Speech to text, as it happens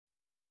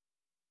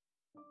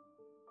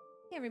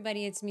Hey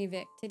everybody, it's me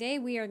Vic. Today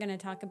we are going to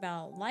talk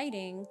about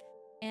lighting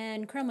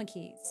and chroma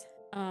keys.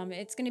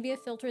 It's going to be a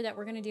filter that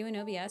we're going to do in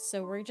OBS,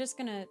 so we're just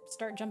going to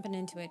start jumping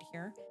into it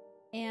here.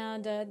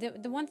 And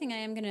the one thing I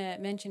am going to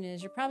mention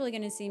is you're probably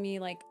going to see me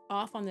like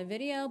off on the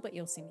video, but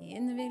you'll see me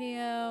in the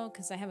video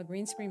because I have a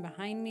green screen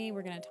behind me.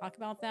 We're going to talk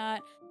about that,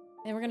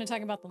 and we're going to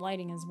talk about the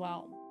lighting as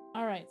well.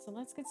 All right, so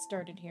let's get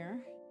started here.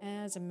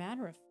 As a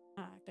matter of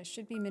fact, I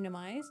should be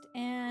minimized,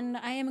 and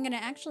I am going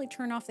to actually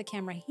turn off the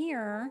camera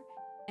here,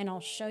 and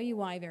I'll show you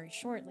why very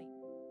shortly.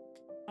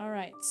 All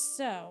right,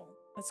 so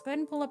let's go ahead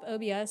and pull up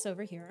OBS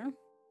over here.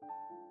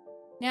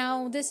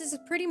 Now, this is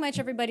pretty much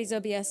everybody's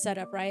OBS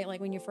setup, right? Like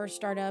when you first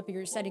start up,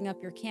 you're setting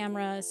up your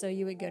camera. So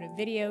you would go to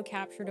video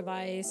capture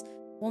device.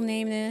 We'll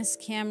name this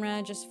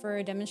camera just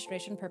for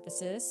demonstration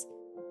purposes.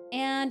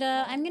 And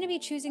I'm going to be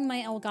choosing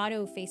my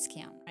Elgato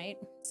Facecam, right?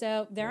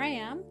 So there I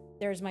am.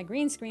 There's my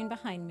green screen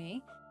behind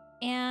me.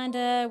 And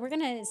we're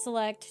going to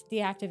select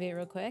deactivate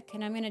real quick.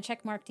 And I'm going to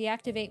check mark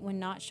deactivate when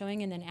not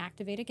showing and then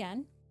activate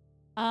again.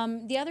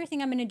 The other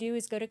thing I'm going to do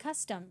is go to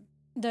custom.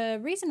 The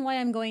reason why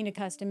I'm going to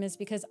custom is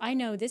because I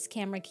know this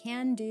camera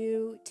can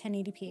do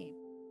 1080p.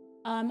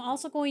 I'm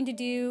also going to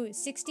do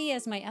 60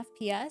 as my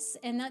FPS,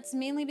 and that's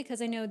mainly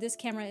because I know this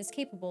camera is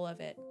capable of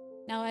it.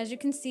 Now, as you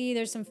can see,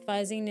 there's some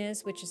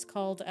fuzziness, which is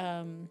called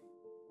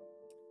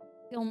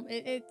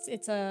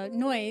it's a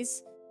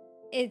noise.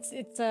 It's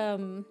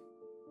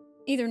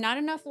either not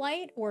enough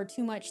light or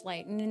too much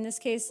light, and in this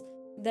case,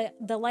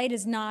 the light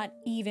is not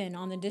even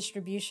on the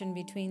distribution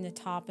between the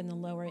top and the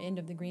lower end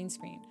of the green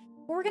screen.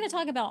 But we're going to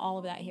talk about all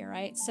of that here,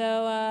 right?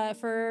 So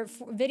for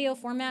video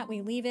format,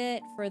 we leave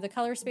it. For the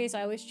color space,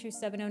 I always choose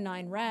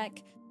 709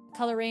 rec.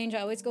 Color range, I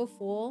always go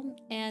full.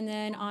 And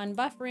then on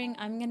buffering,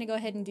 I'm going to go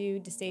ahead and do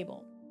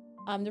disable.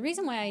 The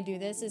reason why I do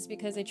this is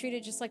because I treat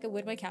it just like I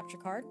would my capture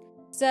card.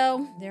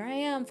 So there I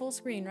am, full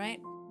screen, right?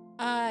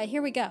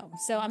 Here we go.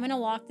 So I'm going to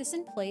lock this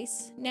in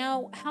place.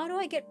 Now, how do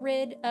I get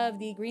rid of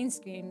the green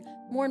screen?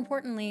 More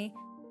importantly,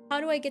 how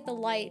do I get the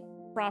light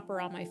proper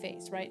on my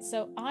face, right?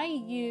 So I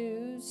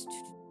used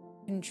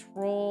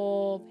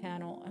control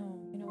panel. Oh,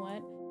 you know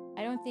what?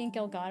 I don't think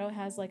Elgato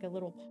has like a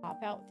little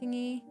pop-out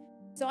thingy.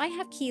 So I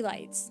have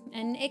Keylights,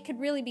 and it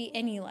could really be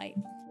any light.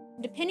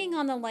 Depending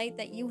on the light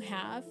that you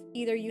have,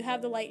 either you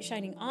have the light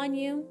shining on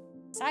you,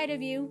 side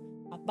of you,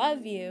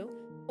 above you,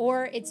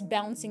 or it's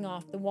bouncing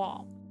off the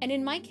wall. And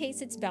in my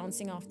case, it's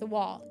bouncing off the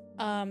wall.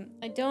 I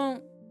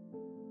don't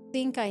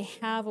think I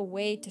have a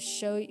way to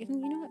show you.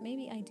 You know what?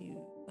 Maybe I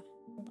do.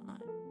 Hold on.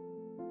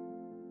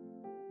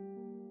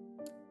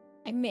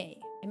 I may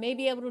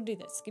be able to do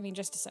this. Give me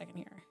just a second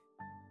here.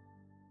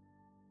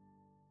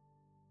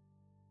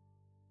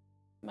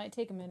 Might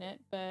take a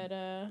minute, but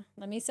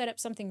let me set up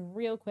something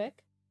real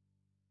quick.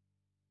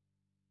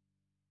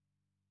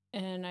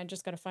 And I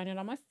just got to find it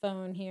on my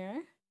phone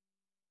here.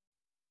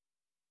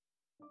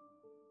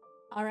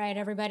 All right,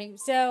 everybody.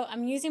 So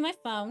I'm using my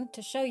phone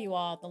to show you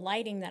all the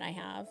lighting that I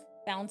have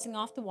bouncing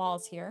off the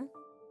walls here.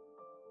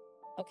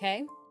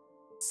 Okay.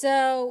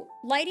 So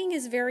lighting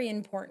is very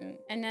important.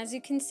 And as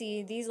you can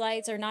see, these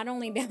lights are not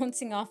only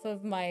bouncing off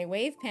of my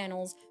wave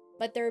panels,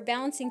 but they're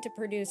bouncing to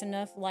produce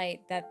enough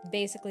light that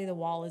basically the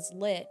wall is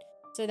lit.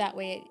 So that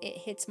way it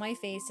hits my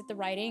face at the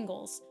right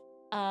angles.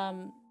 I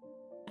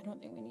don't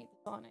think we need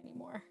this on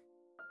anymore.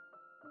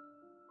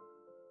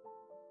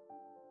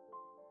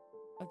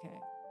 Okay,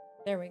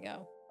 there we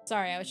go.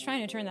 Sorry, I was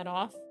trying to turn that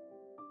off.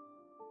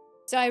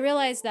 So I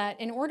realized that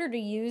in order to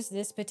use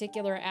this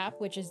particular app,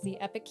 which is the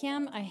Epic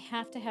Cam, I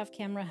have to have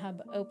Camera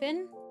Hub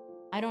open.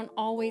 I don't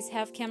always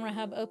have Camera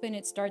Hub open.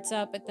 It starts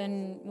up, but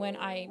then when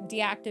I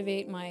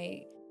deactivate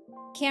my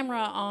camera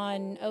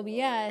on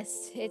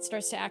OBS, it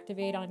starts to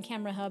activate on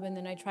Camera Hub, and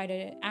then I try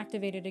to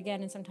activate it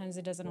again, and sometimes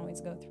it doesn't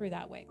always go through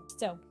that way.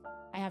 So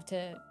I have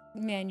to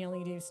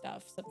manually do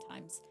stuff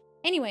sometimes.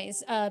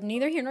 Anyways,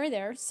 neither here nor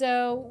there.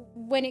 So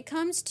when it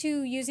comes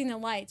to using the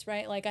lights,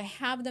 right, like I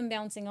have them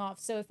bouncing off.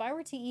 So if I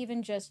were to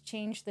even just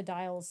change the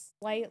dials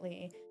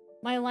slightly,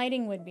 my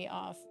lighting would be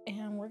off.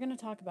 And we're going to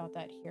talk about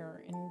that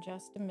here in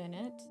just a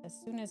minute, as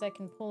soon as I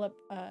can pull up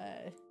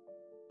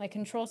my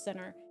control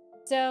center.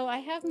 So I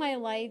have my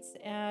lights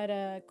at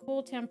a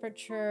cool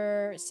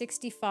temperature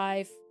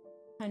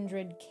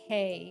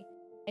 6500K.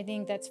 I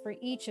think that's for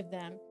each of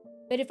them.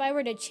 But if I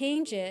were to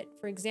change it,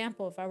 for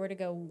example, if I were to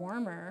go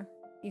warmer,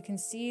 you can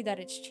see that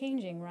it's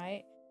changing,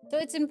 right? So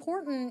it's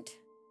important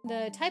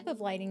the type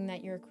of lighting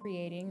that you're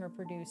creating or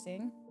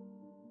producing.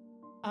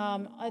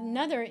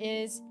 Another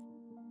is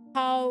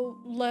how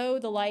low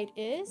the light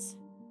is,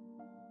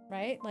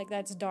 right? Like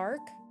that's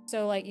dark.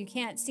 So like you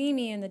can't see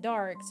me in the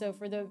dark. So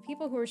for the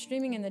people who are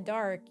streaming in the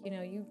dark, you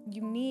know,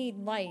 you need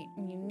light,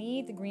 and you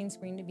need the green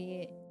screen to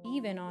be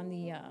even on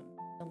the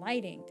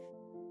lighting.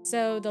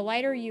 So the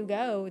lighter you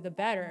go, the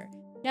better.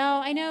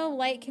 Now, I know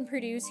light can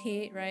produce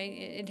heat, right?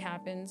 It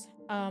happens.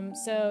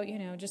 So, you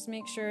know, just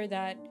make sure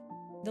that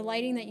the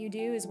lighting that you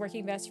do is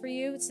working best for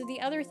you. So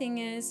the other thing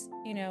is,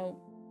 you know,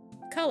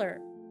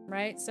 color,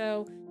 right?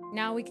 So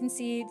now we can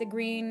see the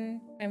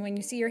green, and when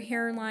you see your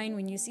hairline,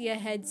 when you see a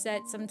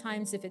headset,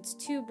 sometimes if it's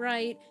too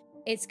bright,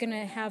 it's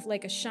gonna have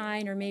like a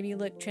shine or maybe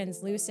look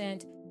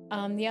translucent.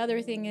 The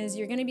other thing is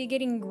you're gonna be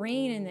getting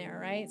grain in there,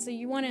 right? So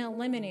you wanna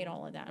eliminate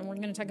all of that. And we're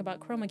gonna talk about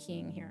chroma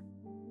keying here.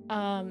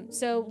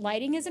 So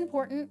lighting is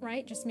important,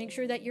 right? Just make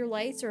sure that your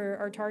lights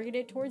are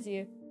targeted towards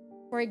you.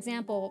 For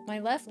example, my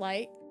left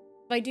light,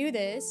 if I do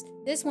this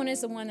one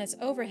is the one that's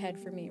overhead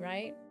for me,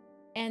 right?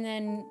 And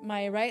then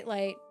my right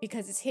light,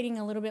 because it's hitting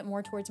a little bit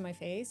more towards my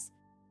face,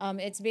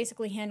 it's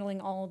basically handling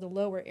all the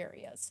lower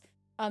areas.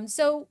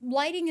 So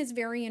lighting is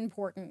very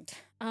important.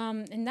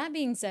 And that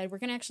being said, we're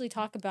gonna actually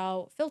talk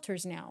about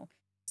filters now.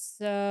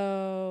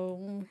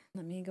 So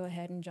let me go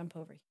ahead and jump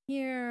over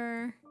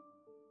here.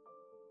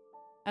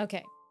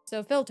 Okay,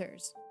 so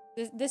filters.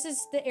 This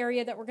is the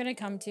area that we're gonna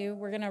come to.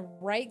 We're gonna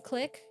right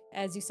click,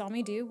 as you saw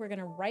me do. We're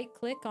gonna right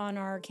click on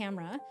our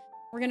camera.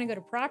 We're gonna go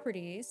to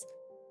properties.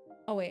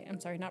 Oh wait, I'm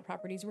sorry, not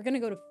properties. We're gonna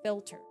go to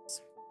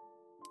filters.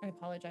 I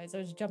apologize, I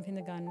was jumping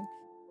the gun.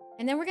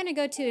 And then we're gonna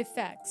go to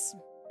effects,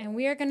 and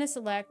we are gonna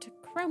select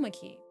chroma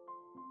key,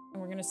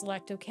 and we're gonna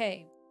select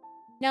OK.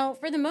 Now,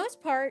 for the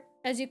most part,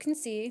 as you can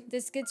see,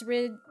 this gets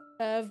rid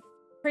of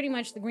pretty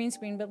much the green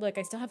screen, but look,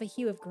 I still have a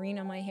hue of green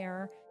on my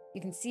hair.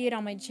 You can see it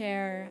on my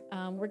chair.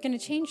 We're gonna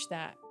change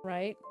that,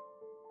 right?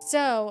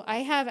 So I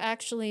have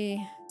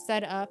actually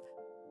set up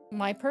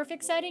my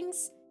perfect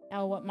settings.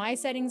 Now what my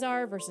settings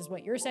are versus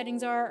what your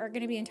settings are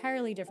gonna be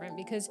entirely different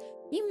because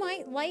you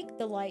might like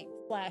the light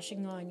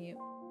flashing on you.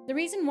 The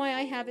reason why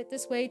I have it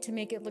this way to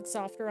make it look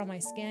softer on my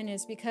skin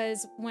is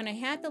because when I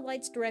had the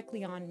lights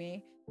directly on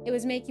me, it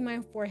was making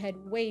my forehead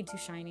way too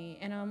shiny,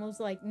 and I was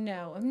like,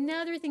 no.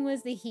 Another thing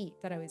was the heat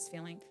that I was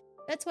feeling.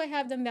 That's why I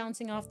have them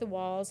bouncing off the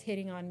walls,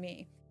 hitting on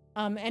me.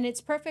 And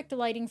it's perfect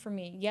lighting for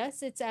me.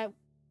 Yes, it's at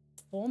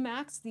full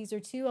max. These are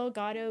two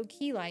Elgato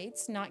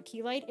Keylights, not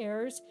Keylight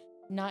Airs,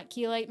 not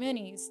Keylight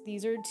Minis.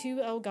 These are two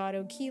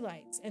Elgato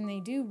Keylights, and they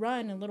do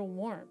run a little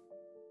warm.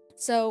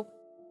 So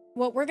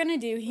what we're gonna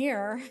do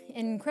here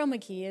in chroma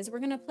key is we're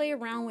gonna play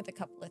around with a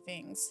couple of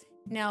things.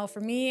 Now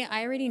for me,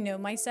 I already know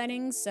my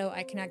settings, so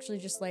I can actually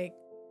just like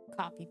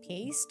copy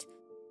paste,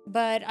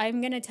 but I'm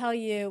gonna tell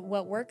you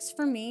what works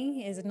for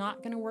me is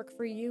not gonna work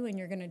for you, and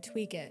you're gonna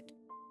tweak it.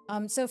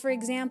 So for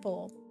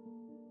example,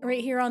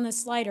 right here on the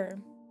slider,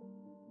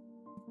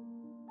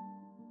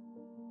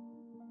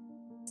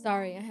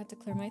 sorry, I have to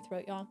clear my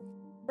throat, y'all.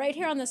 Right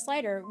here on the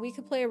slider, we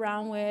could play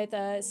around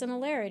with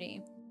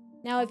similarity.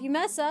 Now, if you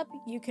mess up,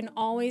 you can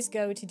always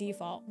go to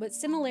default, but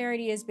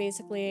similarity is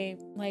basically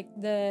like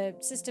the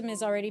system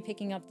is already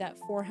picking up that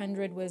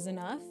 400 was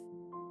enough.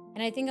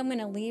 And I think I'm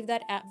gonna leave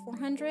that at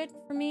 400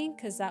 for me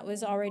because that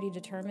was already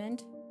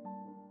determined.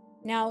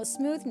 Now,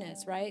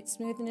 smoothness, right?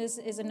 Smoothness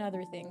is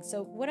another thing.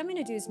 So what I'm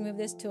gonna do is move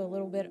this to a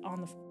little bit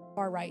on the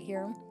far right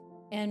here,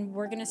 and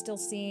we're gonna still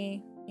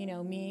see, you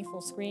know, me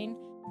full screen,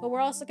 but we're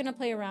also gonna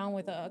play around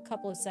with a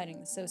couple of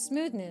settings. So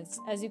smoothness,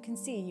 as you can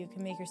see, you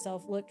can make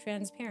yourself look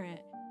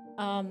transparent.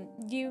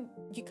 You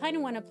kind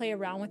of want to play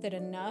around with it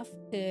enough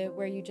to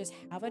where you just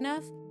have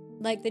enough.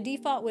 Like the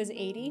default was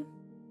 80.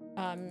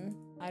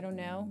 I don't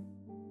know.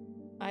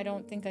 I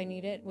don't think I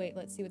need it. Wait,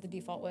 let's see what the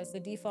default was.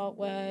 The default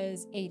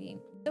was 80.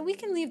 So we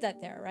can leave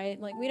that there, right?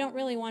 Like we don't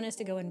really want us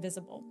to go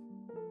invisible.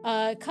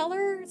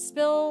 Color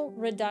spill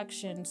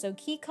reduction. So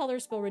key color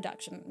spill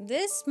reduction.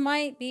 This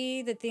might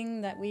be the thing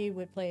that we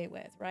would play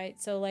with,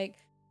 right? So like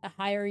the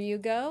higher you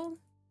go,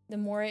 the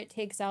more it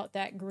takes out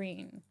that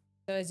green.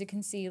 So as you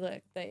can see,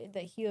 look,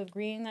 the hue of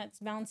green that's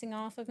bouncing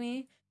off of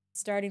me,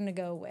 starting to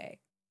go away.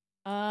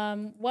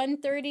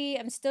 130,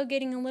 I'm still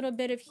getting a little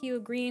bit of hue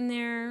of green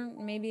there,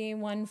 maybe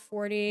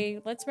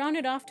 140. Let's round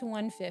it off to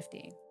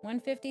 150.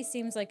 150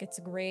 seems like it's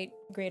a great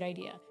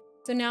idea.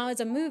 So now as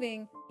I'm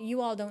moving, you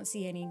all don't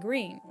see any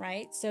green,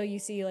 right? So you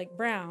see like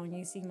brown,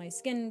 you see my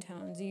skin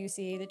tones, you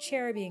see the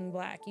chair being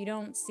black. You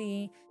don't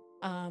see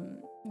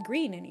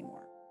green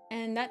anymore.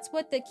 And that's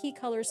what the key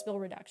color spill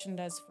reduction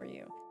does for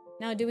you.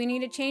 Now, do we need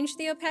to change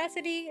the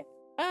opacity?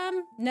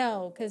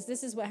 No, because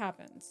this is what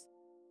happens.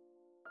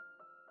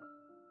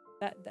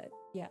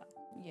 Yeah,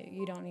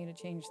 you don't need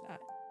to change that.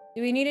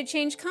 Do we need to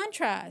change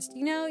contrast?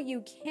 You know,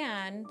 you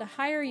can. The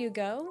higher you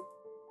go,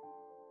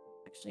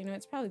 actually, you know,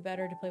 it's probably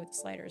better to play with the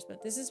sliders,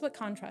 but this is what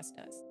contrast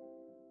does.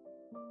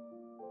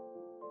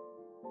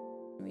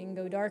 We can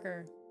go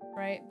darker,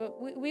 right?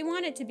 But we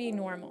want it to be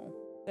normal.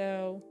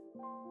 So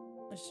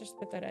let's just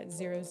put that at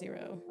 0,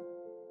 0.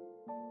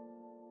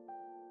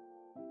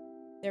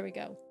 There we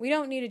go. We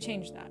don't need to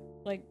change that.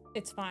 Like,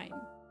 it's fine.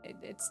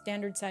 It's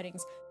standard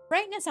settings.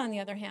 Brightness, on the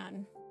other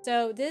hand.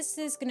 So this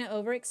is going to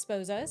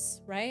overexpose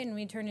us, right? And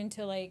we turn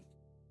into like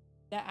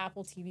the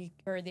Apple TV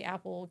or the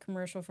Apple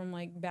commercial from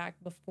like back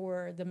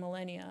before the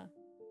millennia.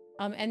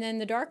 And then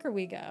the darker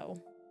we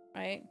go,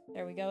 right?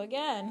 There we go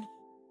again.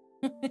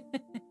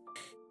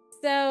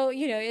 So,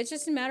 you know, it's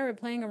just a matter of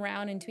playing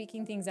around and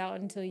tweaking things out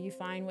until you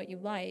find what you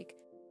like.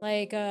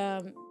 Like,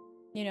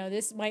 you know,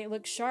 this might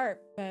look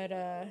sharp, but,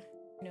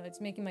 you know, it's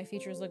making my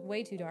features look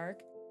way too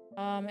dark.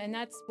 And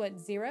that's what,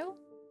 0?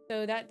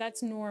 So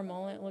that's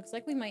normal. It looks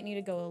like we might need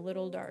to go a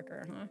little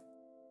darker, huh?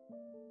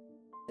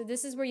 So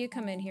this is where you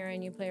come in here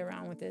and you play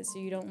around with it so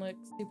you don't look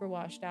super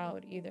washed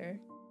out either.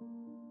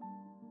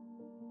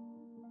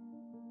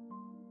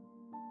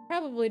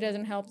 Probably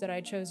doesn't help that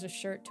I chose a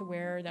shirt to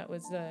wear that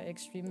was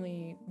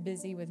extremely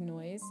busy with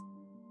noise.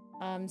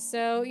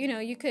 So, you know,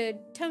 you could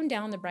tone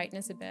down the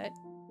brightness a bit.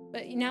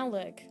 But now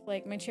look,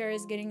 like my chair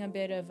is getting a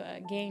bit of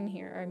gain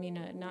here. I mean,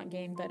 not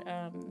gain, but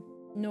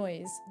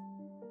noise.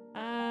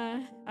 All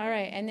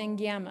right, and then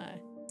gamma.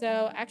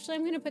 So actually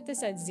I'm going to put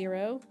this at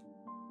 0.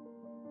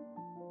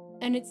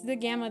 And it's the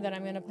gamma that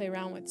I'm going to play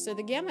around with. So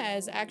the gamma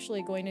is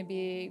actually going to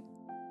be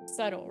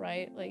subtle,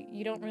 right? Like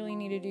you don't really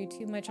need to do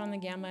too much on the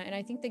gamma. And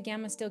I think the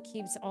gamma still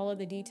keeps all of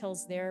the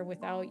details there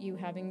without you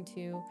having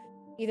to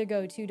either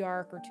go too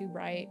dark or too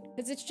bright.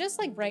 Because it's just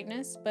like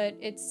brightness, but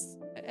it's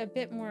a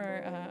bit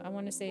more, I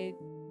want to say,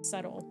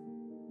 subtle.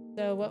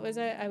 So what was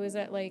I? I was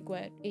at like,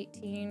 what,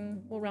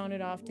 18? We'll round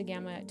it off to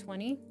gamma at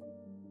 20.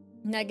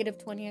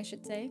 Negative 20, I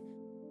should say.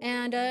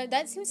 And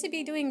that seems to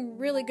be doing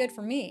really good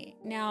for me.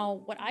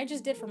 Now, what I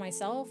just did for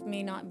myself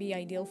may not be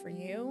ideal for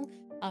you.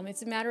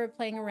 It's a matter of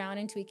playing around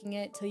and tweaking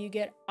it till you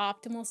get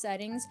optimal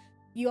settings.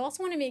 You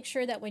also want to make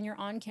sure that when you're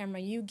on camera,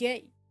 you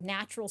get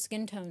natural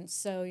skin tones.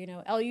 So, you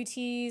know,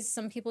 LUTs,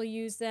 some people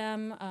use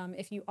them.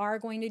 If you are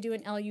going to do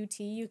an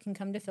LUT, you can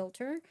come to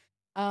filter.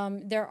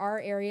 There are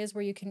areas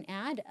where you can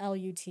add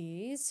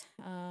LUTs.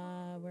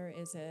 Where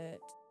is it?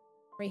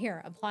 Right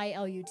here, apply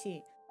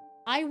LUT.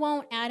 I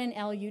won't add an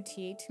LUT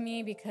to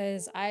me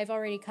because I've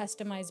already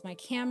customized my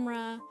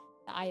camera,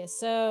 the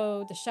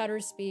ISO, the shutter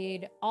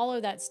speed, all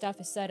of that stuff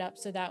is set up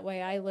so that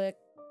way I look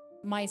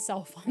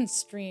myself on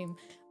stream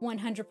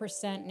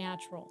 100%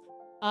 natural.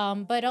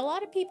 But a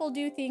lot of people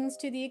do things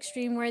to the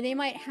extreme where they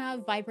might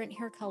have vibrant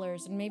hair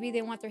colors and maybe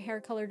they want their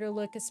hair color to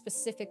look a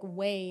specific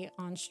way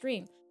on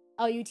stream.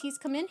 LUTs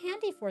come in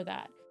handy for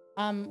that.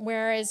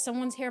 Whereas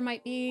someone's hair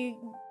might be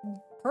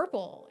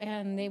purple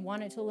and they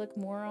want it to look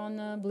more on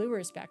the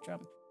bluer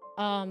spectrum.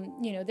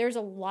 You know, there's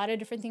a lot of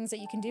different things that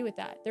you can do with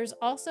that. There's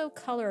also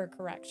color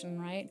correction,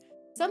 right?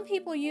 Some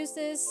people use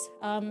this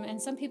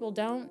and some people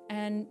don't.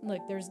 And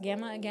look, there's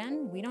gamma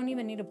again. We don't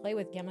even need to play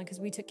with gamma because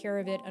we took care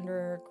of it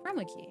under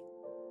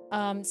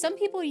chromakey. Some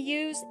people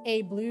use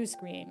a blue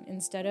screen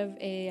instead of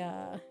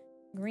a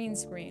green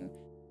screen.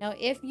 Now,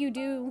 if you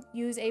do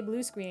use a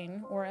blue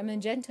screen or a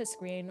magenta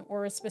screen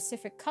or a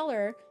specific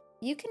color,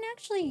 you can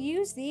actually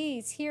use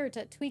these here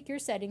to tweak your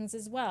settings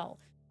as well.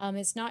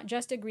 It's not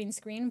just a green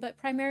screen, but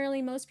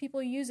primarily most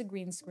people use a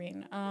green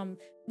screen.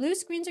 Blue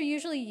screens are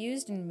usually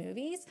used in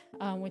movies,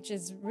 which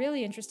is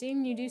really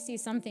interesting. You do see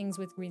some things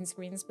with green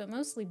screens, but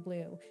mostly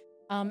blue.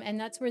 And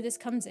that's where this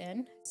comes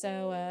in.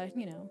 So,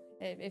 you know,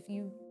 if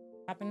you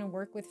happen to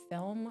work with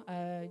film,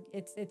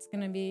 it's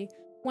going to be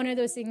one of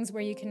those things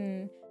where you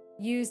can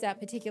use that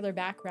particular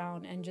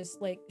background and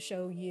just like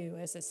show you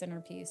as a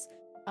centerpiece.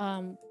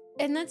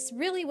 And that's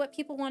really what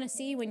people want to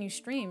see when you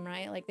stream,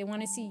 right? Like they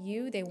want to see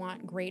you, they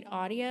want great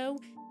audio.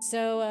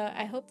 So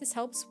I hope this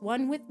helps,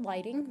 one, with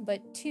lighting,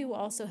 but two,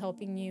 also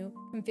helping you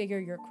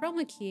configure your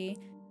chroma key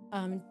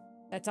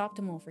that's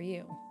optimal for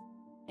you.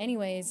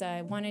 Anyways,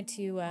 I wanted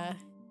to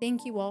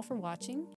thank you all for watching.